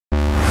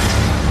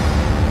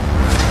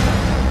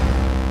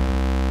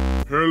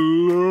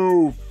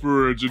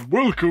nerds, and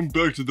welcome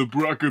back to the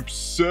Brockopp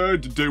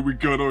side. Today we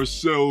got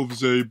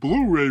ourselves a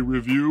Blu-ray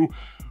review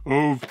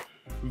of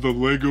the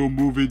Lego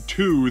Movie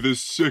 2, the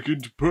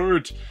second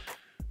part.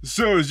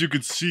 So as you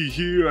can see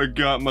here, I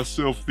got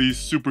myself the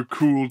super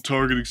cool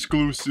Target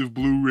exclusive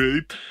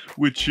Blu-ray,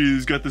 which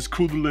is got this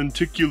cool little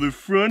lenticular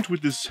front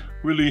with this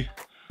really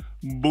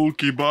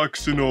bulky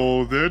box and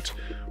all that.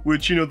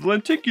 Which, you know, the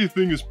lenticular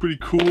thing is pretty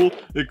cool,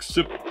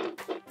 except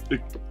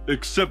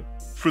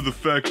for the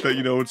fact that,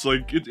 you know, it's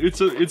like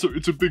it's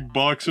a big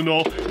box and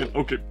all. And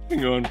okay,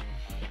 hang on.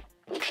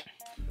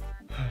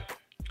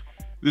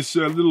 This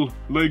little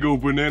Lego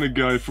banana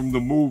guy from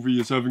the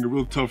movie is having a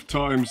real tough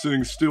time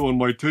sitting still on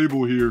my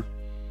table here,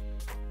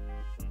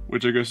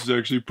 which I guess is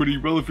actually pretty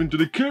relevant to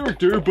the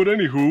character. But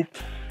anywho,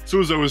 so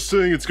as I was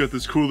saying, it's got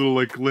this cool little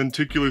like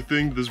lenticular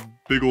thing, this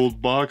big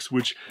old box,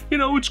 which, you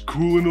know, it's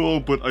cool and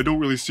all, but I don't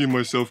really see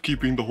myself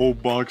keeping the whole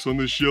box on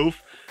the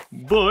shelf.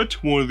 But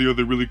one of the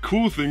other really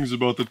cool things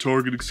about the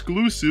Target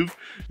exclusive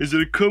is that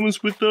it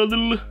comes with a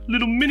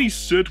little mini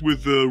set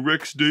with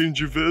Rex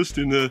Danger Vest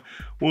and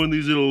one of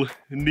these little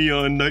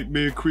neon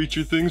nightmare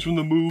creature things from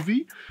the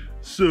movie.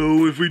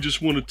 So if we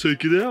just want to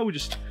take it out, we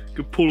just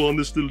can pull on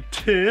this little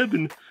tab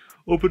and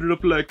open it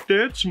up like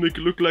that to make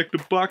it look like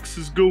the box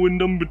is going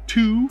number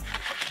 2.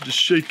 Just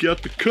shake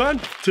out the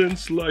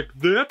contents like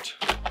that.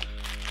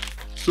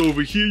 So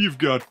over here you've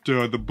got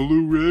the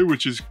Blu-ray,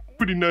 which is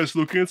pretty nice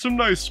looking, and some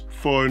nice,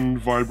 fun,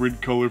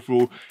 vibrant,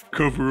 colorful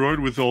cover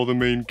art with all the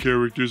main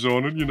characters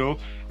on it, you know.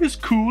 It's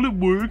cool, it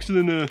works,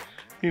 and then,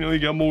 you know, you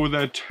got more of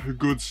that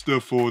good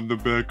stuff on the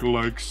back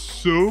like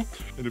so.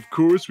 And of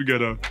course, we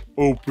gotta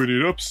open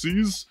it up,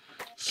 sees.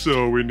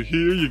 So in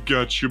here, you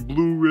got your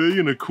Blu-ray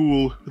and the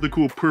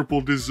cool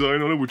purple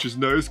design on it, which is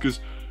nice, because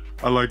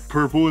I like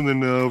purple. And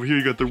then over here,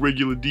 you got the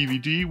regular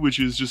DVD, which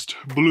is just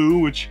blue,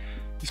 which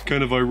is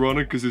kind of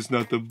ironic because it's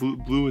not the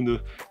blue in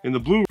the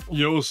blue.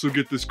 You also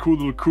get this cool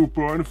little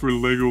coupon for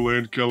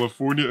Legoland,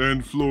 California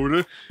and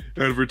Florida,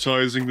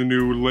 advertising the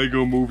new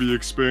Lego Movie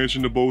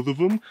expansion to both of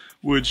them,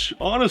 which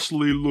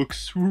honestly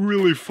looks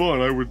really fun.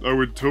 I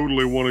would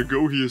totally want to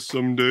go here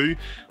someday.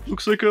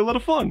 Looks like a lot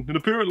of fun, and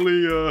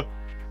apparently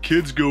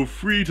kids go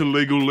free to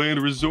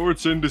Legoland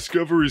resorts and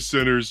discovery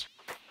centers.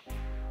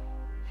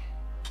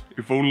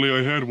 If only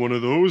I had one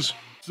of those.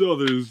 So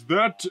there's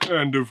that,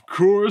 and of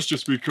course,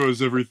 just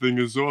because everything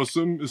is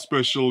awesome,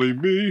 especially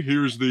me,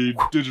 here's the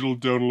digital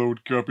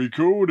download copy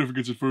code. If it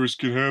gets it first,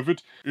 can have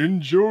it.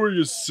 Enjoy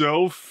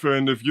yourself,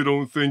 and if you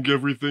don't think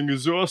everything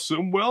is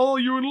awesome, well,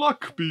 you're in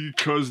luck,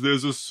 because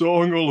there's a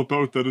song all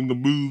about that in the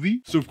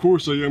movie. So of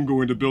course I am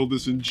going to build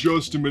this in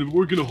just a minute, but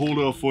we're gonna hold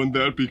off on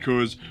that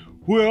because,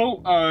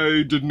 well,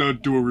 I did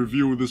not do a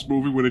review of this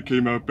movie when it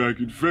came out back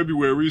in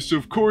February, so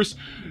of course,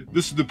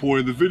 this is the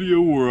point of the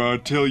video where I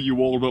tell you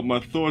all about my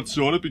thoughts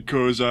on it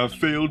because I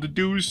failed to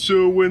do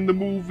so when the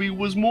movie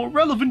was more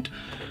relevant.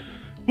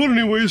 But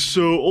anyway,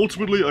 so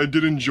ultimately I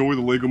did enjoy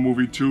the Lego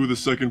Movie 2, the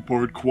second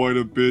part, quite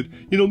a bit.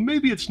 You know,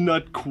 maybe it's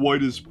not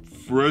quite as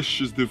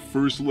fresh as the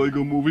first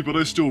Lego Movie, but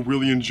I still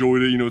really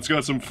enjoyed it. You know, it's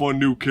got some fun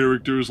new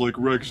characters like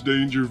Rex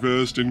Danger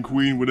Vest and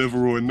Queen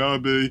Whatever or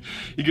Nabe.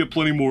 You get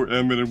plenty more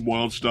Emmett and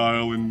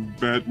Wildstyle and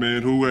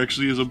Batman, who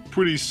actually is a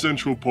pretty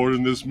central part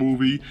in this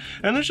movie.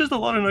 And there's just a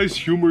lot of nice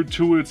humor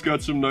to it. It's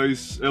got some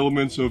nice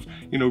elements of,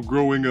 you know,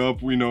 growing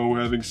up, you know,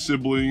 having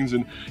siblings,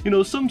 and, you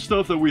know, some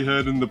stuff that we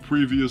had in the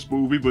previous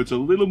movie, but it's a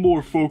little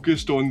more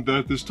focused on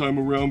that this time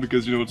around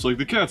because, you know, it's like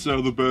the cat's out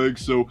of the bag,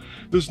 so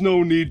there's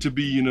no need to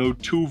be, you know,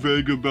 too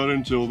vague about it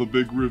until the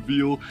big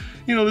reveal.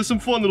 You know, there's some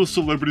fun little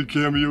celebrity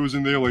cameos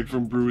in there, like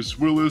from Bruce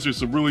Willis. There's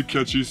some really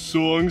catchy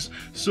songs.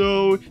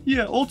 So,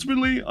 yeah,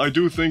 ultimately, I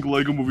do think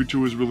Lego Movie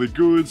 2 is really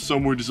good.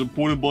 Some were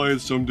disappointed by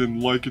it, some didn't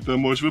like it that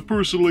much, but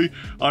personally,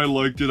 I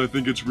liked it. I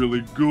think it's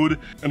really good.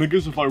 And I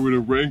guess if I were to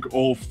rank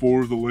all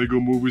 4 of the Lego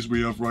movies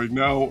we have right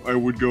now, I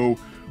would go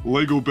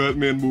Lego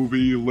Batman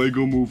movie,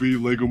 Lego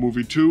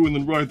Movie 2, and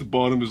then right at the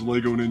bottom is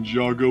Lego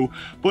Ninjago.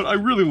 But I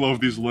really love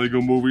these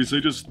Lego movies.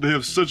 They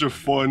have such a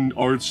fun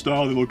art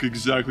style. They look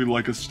exactly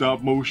like a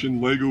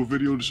stop-motion Lego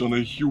video, just on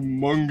a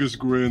humongous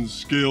grand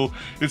scale.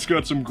 It's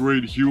got some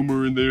great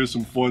humor in there,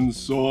 some fun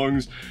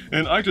songs,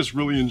 and I just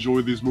really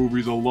enjoy these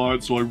movies a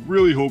lot, so I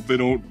really hope they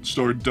don't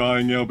start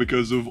dying out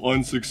because of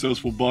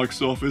unsuccessful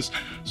box office.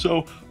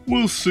 So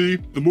we'll see.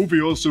 The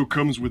movie also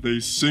comes with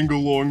a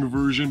sing-along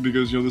version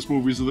because, you know, this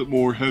movie is a bit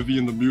more heavy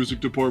in the music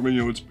department.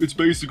 You know, it's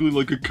basically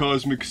like a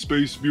cosmic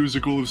space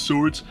musical of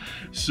sorts.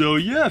 So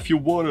yeah, if you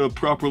want to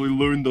properly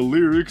learn the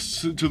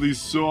lyrics to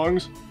these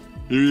songs,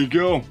 here you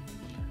go.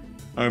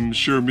 I'm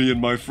sure me and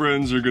my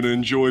friends are gonna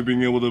enjoy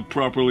being able to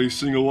properly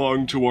sing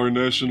along to our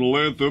national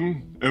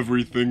anthem.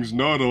 Everything's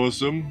not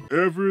awesome.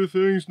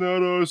 Everything's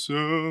not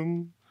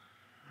awesome.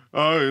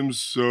 I'm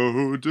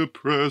so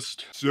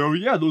depressed. So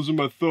yeah, those are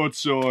my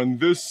thoughts on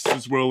this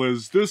as well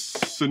as this.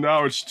 So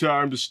now it's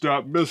time to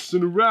stop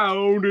messing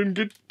around and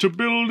get to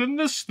building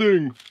this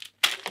thing.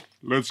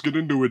 Let's get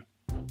into it.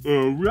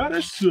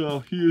 Alright,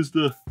 so here's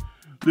the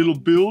little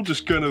build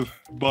just kind of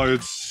by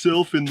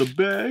itself in the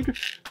bag.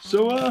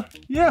 So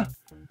yeah,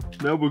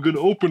 now we're gonna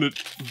open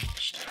it.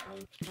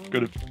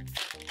 Gotta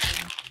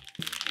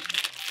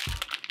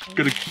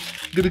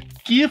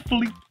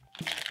carefully,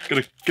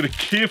 gotta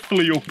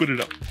carefully open it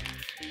up.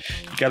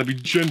 You gotta be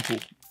gentle.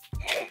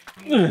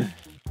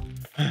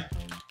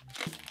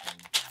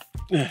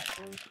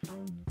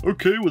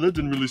 Okay, well that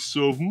didn't really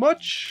solve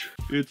much.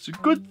 It's a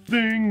good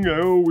thing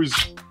I always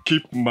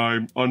keep my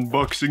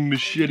unboxing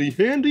machete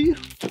handy.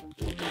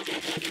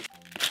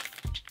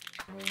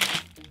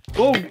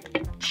 Oh,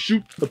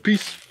 shoot, a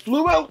piece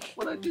flew out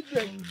when I did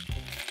that.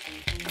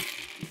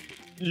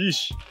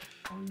 Yeesh.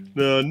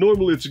 Now,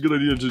 normally it's a good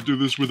idea to do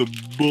this with a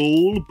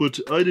bowl, but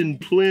I didn't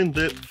plan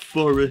that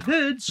far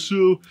ahead,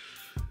 so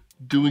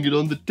doing it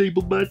on the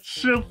table by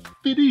itself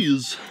it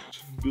is.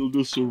 Build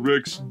us a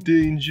Rex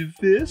danger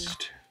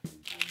vest.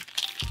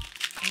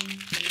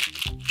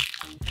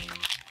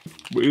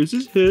 Where's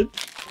his head?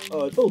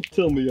 Don't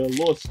tell me I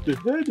lost the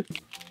head.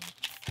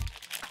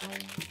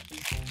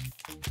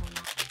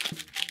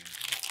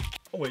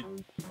 Oh wait,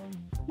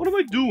 what am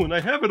I doing? I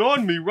have it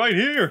on me right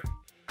here.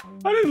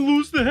 I didn't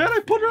lose the head, I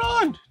put it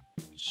on.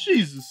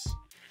 Jesus.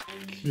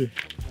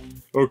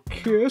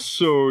 Okay,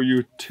 so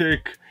you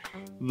take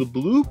the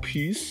blue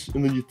piece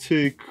and then you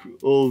take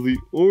all the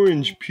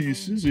orange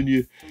pieces and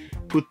you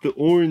put the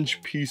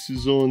orange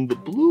pieces on the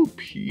blue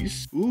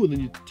piece. Ooh, and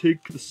then you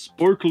take the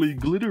sparkly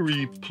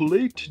glittery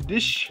plate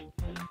dish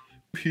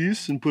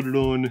piece and put it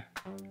on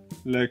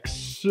like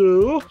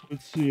so.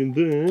 Let's see, and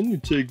then you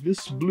take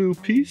this blue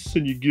piece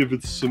and you give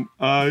it some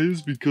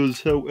eyes,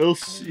 because how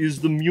else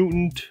is the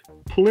mutant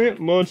plant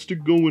monster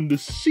going to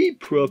see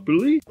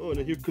properly? Oh,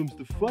 now here comes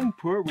the fun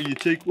part where you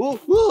take,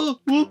 whoopsie,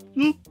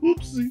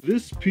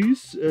 this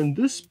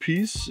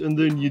piece, and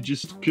then you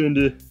just kind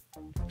of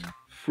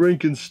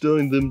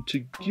Frankenstein them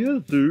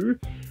together.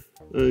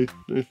 I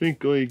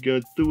think all you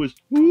got to do is,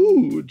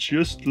 ooh,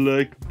 just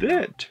like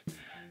that.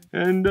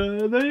 And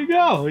there you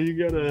go.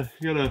 You got a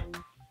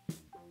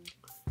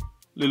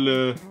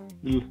little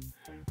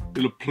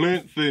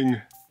plant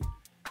thing.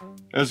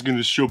 That's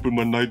gonna show up in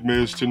my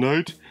nightmares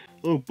tonight.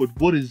 Oh, but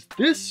what is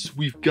this?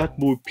 We've got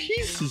more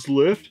pieces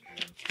left.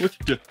 What's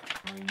the...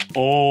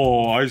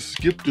 Oh, I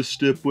skipped a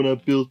step when I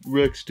built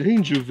Rex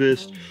Danger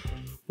Vest.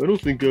 I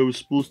don't think I was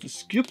supposed to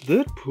skip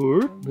that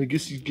part. I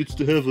guess he gets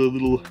to have a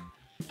little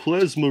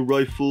plasma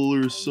rifle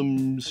or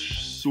some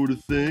sort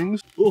of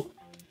things. Oh,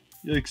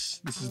 yikes.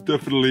 This is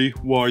definitely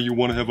why you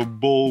want to have a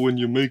bowl when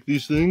you make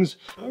these things.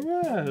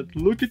 Alright,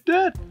 look at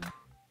that.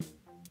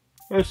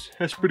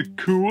 That's pretty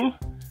cool.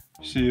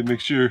 See,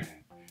 make sure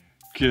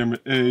camera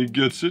A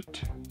gets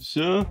it.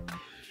 So,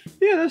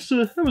 yeah,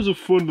 that was a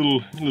fun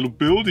little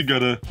build. You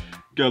got a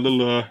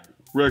little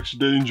Rex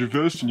Danger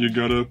Vest, and you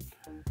got a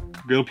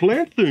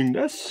plant thing.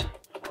 That's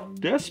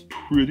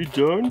pretty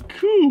darn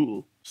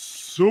cool.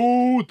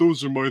 So,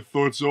 those are my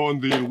thoughts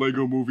on the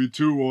Lego Movie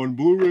 2 on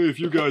Blu-ray. If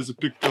you guys have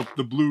picked up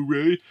the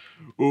Blu-ray,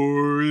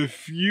 or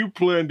if you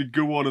plan to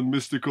go on a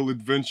mystical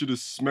adventure to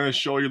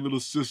smash all your little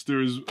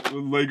sister's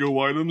Lego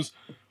items,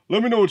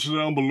 let me know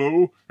down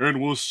below,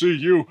 and we'll see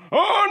you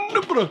on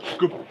the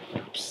Brockopp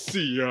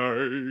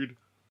side.